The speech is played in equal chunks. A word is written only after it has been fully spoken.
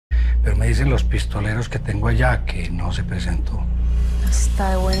Pero me dicen los pistoleros que tengo allá que no se presentó.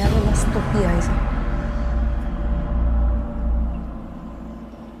 Está de buena de la estúpida esa.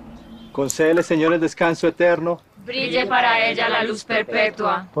 Concédele, Señor, el descanso eterno. Brille para ella la luz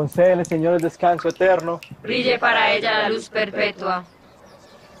perpetua. Concédele, Señor, el descanso eterno. Brille para ella la luz perpetua.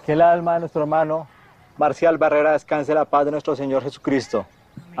 Que el alma de nuestro hermano Marcial Barrera descanse en la paz de nuestro Señor Jesucristo.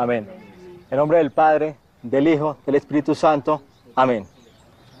 Amén. En nombre del Padre, del Hijo, del Espíritu Santo. Amén.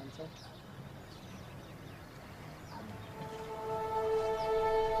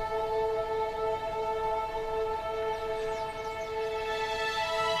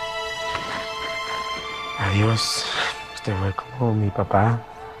 Adiós. Usted fue como mi papá,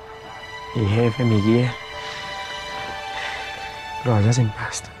 mi jefe, mi guía. Pero vayas en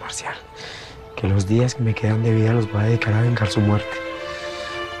paz, don Marcial. Que los días que me quedan de vida los voy a dedicar a vengar su muerte.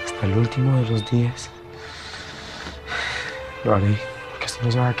 Hasta el último de los días. Lo haré, porque esto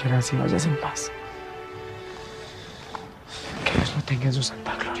no se va a quedar así. Vayas en paz. Que Dios lo tenga en su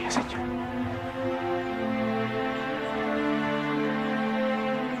santa gloria, Señor.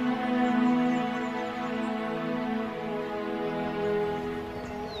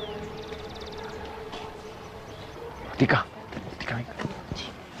 Tica, venga.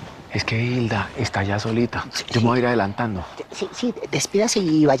 Es que Hilda está ya solita. Yo me voy a ir adelantando. Sí, despídase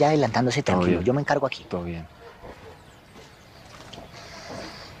y vaya adelantándose tranquilo. Yo me encargo aquí. Todo bien.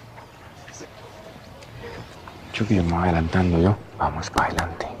 Yo que yo me voy adelantando yo. Vamos para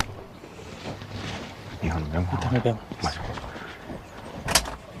adelante. Hijo, nos vemos. Nos vemos. Bueno.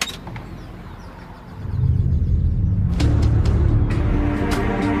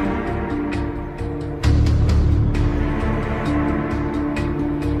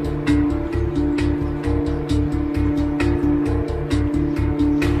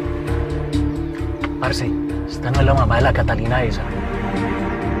 Parce, esta no es la mamá de la Catalina esa.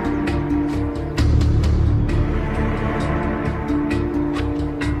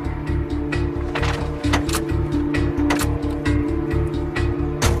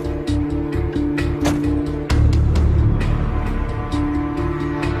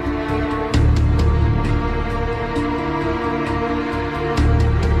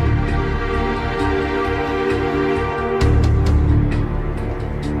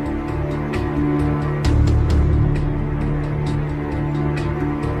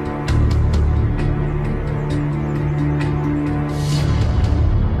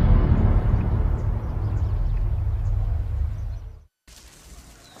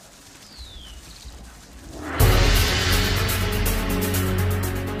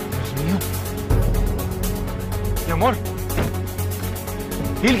 Mi amor.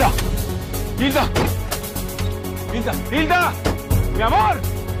 Hilda. Hilda. Hilda. Hilda. Mi amor.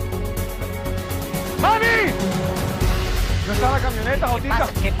 ¡Mami! ¿No está la camioneta, Jotita?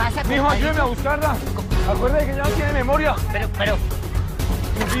 ¿Qué pasa? Mi hijo, ayúdeme a buscarla. Acuérdate que ya no tiene memoria. Pero,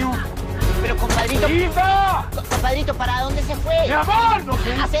 Mío. pero compadrito. ¡Hilda! Compadrito, ¿para dónde se fue? ¡Mi amor! No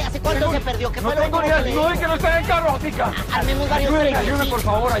sé. ¿Hace cuánto se perdió? ¿Qué No fue lo tengo último ni que le idea. No dijo? es que no está en el carro, Jotica. Armemos varios Ayúdenme, frentes. ayúdenme, Sí. por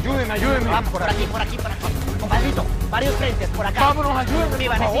favor. Ayúdenme. Vamos, por aquí. Compadrito, varios frentes, por acá. Vámonos, ayúdenme, Sí,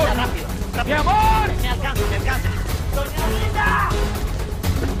 por Vanesita, favor. rápido. ¡Mi amor! Me alcanza. ¡Doña Hilda!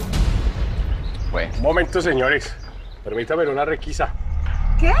 Bueno, Un momento, señores. Permítame una requisa.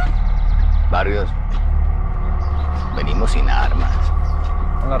 ¿Qué? Barrios, venimos sin armas.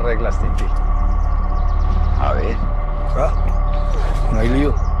 Son las reglas, Titi. A ver, No hay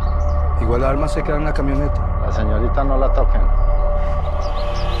lío. Igual la arma se queda en la camioneta. La señorita no la toquen.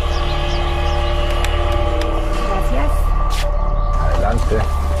 Gracias. Adelante.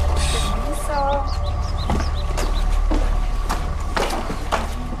 Permiso.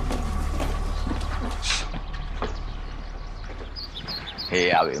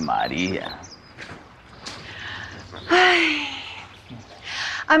 Ave María.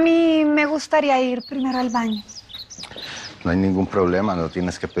 A mí me gustaría ir primero al baño. No hay ningún problema, no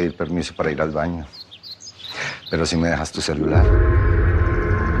tienes que pedir permiso para ir al baño. Pero si me dejas tu celular,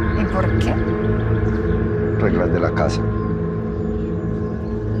 ¿Y por qué? reglas de la casa.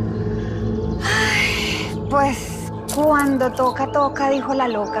 Pues cuando toca, toca, dijo la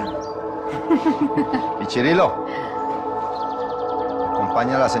loca. Y Chirilo,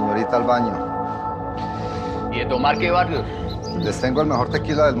 acompaña a la señorita al baño. ¿Y de tomar qué, Barrios? Les tengo el mejor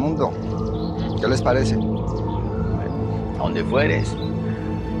tequila del mundo. ¿Qué les parece? A donde fueres.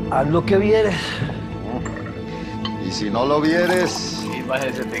 Haz lo que vieres. Y si no lo vieres... Sí, baja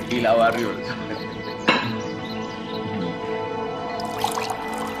ese tequila, Barrios.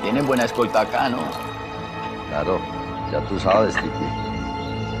 Tienen buena escolta acá, ¿no? Claro, ya tú sabes, Titi.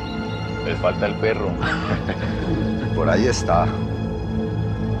 Les falta el perro. Por ahí está.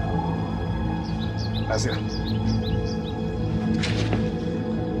 Gracias.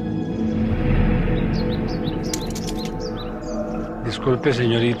 Disculpe,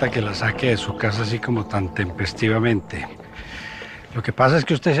 señorita, que la saque de su casa así como tan tempestivamente. Lo que pasa es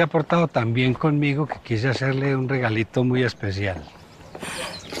que usted se ha portado tan bien conmigo que quise hacerle un regalito muy especial.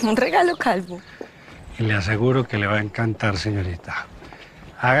 Un regalo calvo. Y le aseguro que le va a encantar, señorita.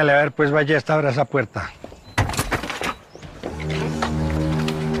 Hágale a ver, pues vaya esta abra esa puerta.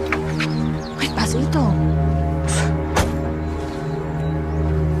 Ay, pasito.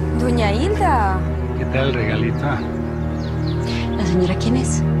 Doña Hilda. ¿Qué tal el regalito? ¿La señora quién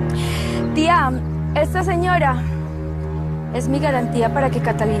es? Tía, esta señora es mi garantía para que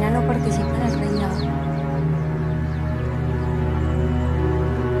Catalina no participe en el reinado.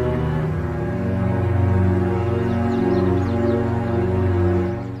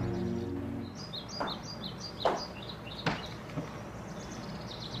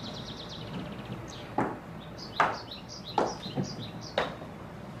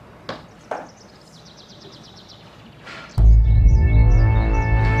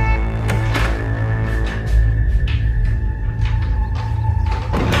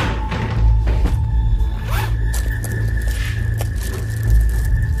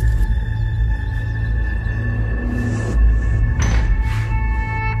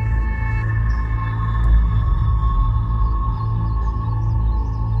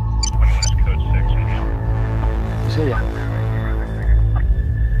 Es ella.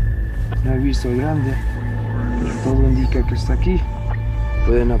 No he visto el grande, pero todo indica que está aquí.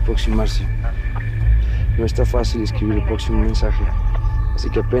 Pueden aproximarse. No está fácil escribir el próximo mensaje, así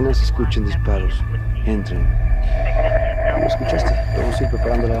que apenas escuchen disparos, entren. ¿Lo escuchaste? Vamos a ir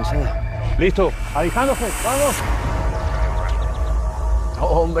preparando la avanzada. Listo, alejándose, vamos.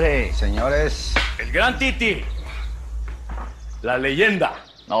 Hombre. Señores, El gran Titi. La leyenda.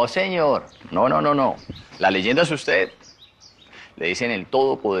 No, señor. No. La leyenda es usted. Le dicen el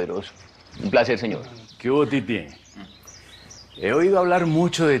Todopoderoso. Un placer, señor. ¿Qué hubo, Titi? He oído hablar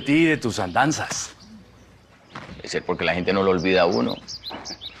mucho de ti y de tus andanzas. Debe ser porque la gente no lo olvida a uno.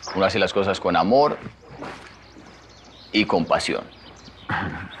 Uno hace las cosas con amor y compasión.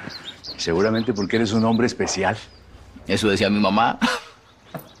 Seguramente porque eres un hombre especial. Eso decía mi mamá.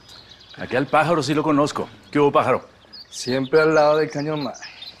 Aquí al pájaro sí lo conozco. ¿Qué hubo, pájaro? Siempre al lado del cañón, ma.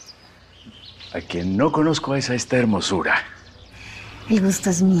 A quien no conozco es a esta hermosura. El gusto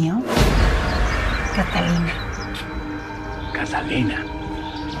es mío. Catalina. Catalina.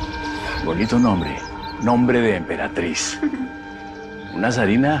 Bonito nombre. Nombre de emperatriz. Una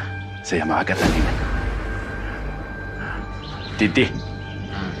zarina se llamaba Catalina. Titi.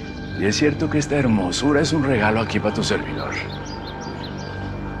 Y es cierto que esta hermosura es un regalo aquí para tu servidor.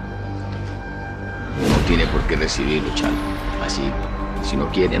 No tiene por qué recibirlo, Chalo. Así, si no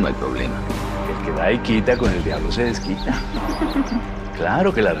quiere, no hay problema. El que da y quita, con el diablo se desquita.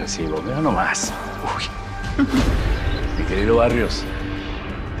 Claro que la recibo, vea nomás. Uy. Mi querido Barrios,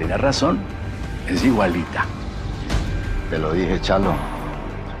 tenía razón. Es igualita. te lo dije, Chalo.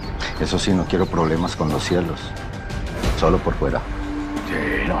 Eso sí, no quiero problemas con los cielos. Solo por fuera.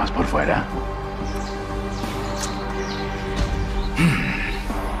 Sí, nomás por fuera.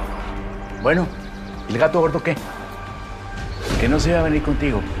 Bueno, ¿y el gato gordo qué? Que no se iba a venir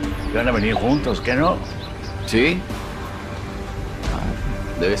contigo. Iban a venir juntos, ¿qué no? Sí.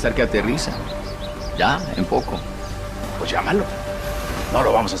 Debe estar que aterriza. Ya, en poco. Pues llámalo. No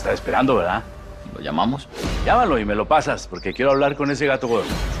lo vamos a estar esperando, ¿verdad? ¿Lo llamamos? Llámalo y me lo pasas, porque quiero hablar con ese gato gordo.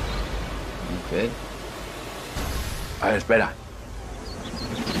 Ok. A ver, espera.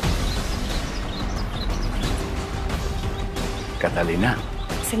 Catalina,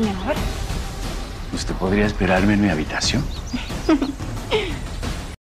 Señor. ¿usted podría esperarme en mi habitación?